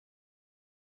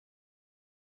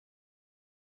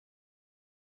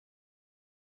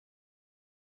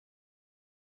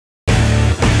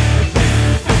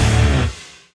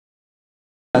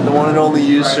The one and only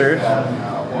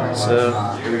USEDSURF. So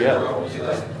here we go.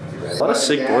 A lot of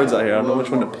sick boards out here. I don't know which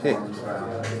one to pick.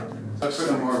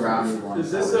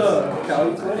 Is this a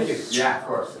Cali 20? Yeah, of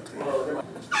course.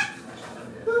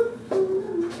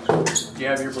 Do you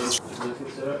have your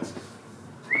Bluetooth set up?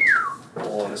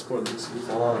 Oh, this board looks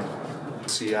long.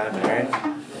 CI Merrick.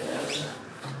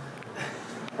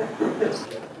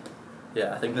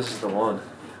 Yeah, I think this is the one.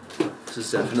 This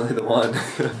is definitely the one.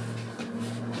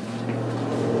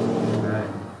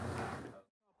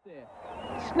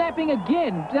 Snapping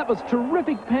again. That was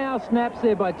terrific power snaps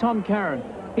there by Tom Curran.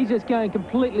 He's just going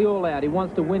completely all out. He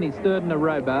wants to win his third in a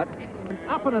row, but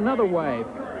up on another wave.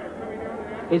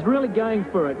 He's really going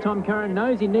for it. Tom Curran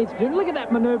knows he needs to do. Look at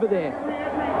that maneuver there.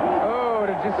 Oh,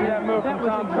 did you see that move from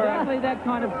Tom Curran? Exactly that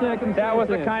kind of circumstance. That was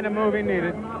the kind of move he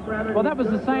needed. Well, that was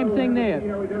the same thing there.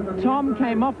 Tom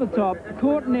came off the top,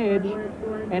 caught an edge,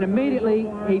 and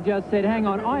immediately he just said, hang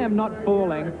on, I am not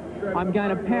falling. I'm going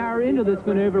to power into this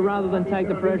maneuver rather than take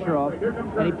the pressure off.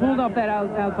 And he pulled off that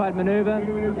outside maneuver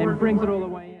and brings it all the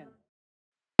way in.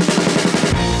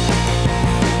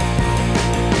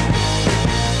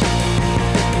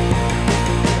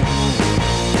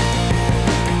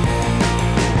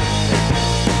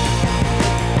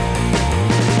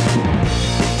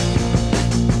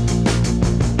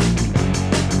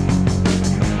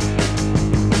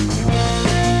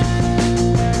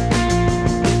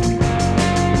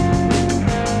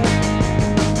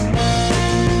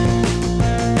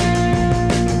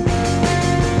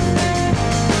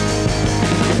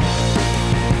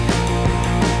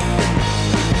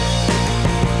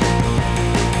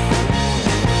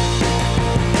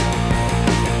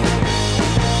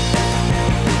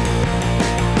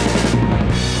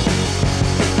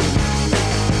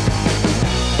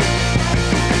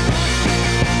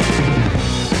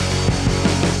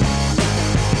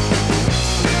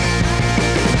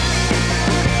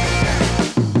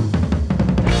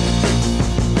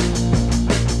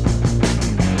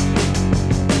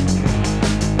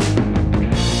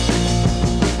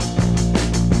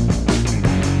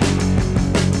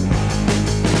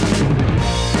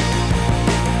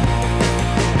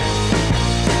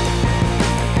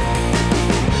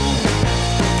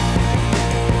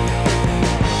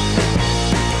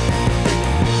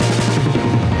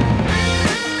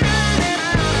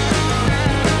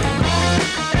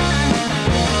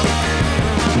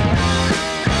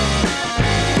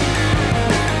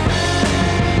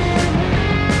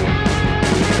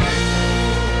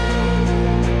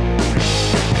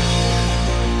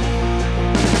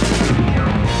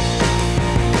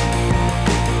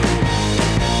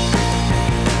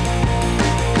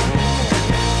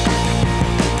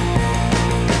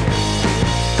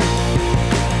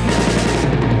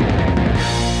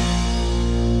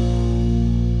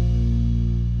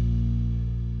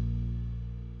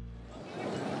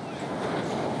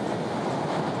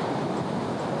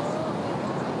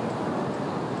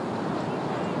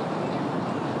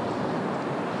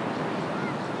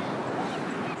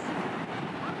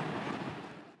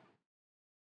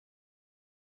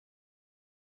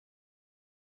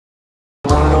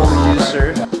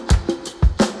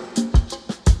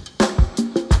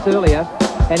 Earlier,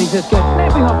 and he's just going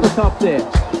snapping off the top there.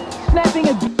 Snapping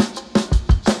again.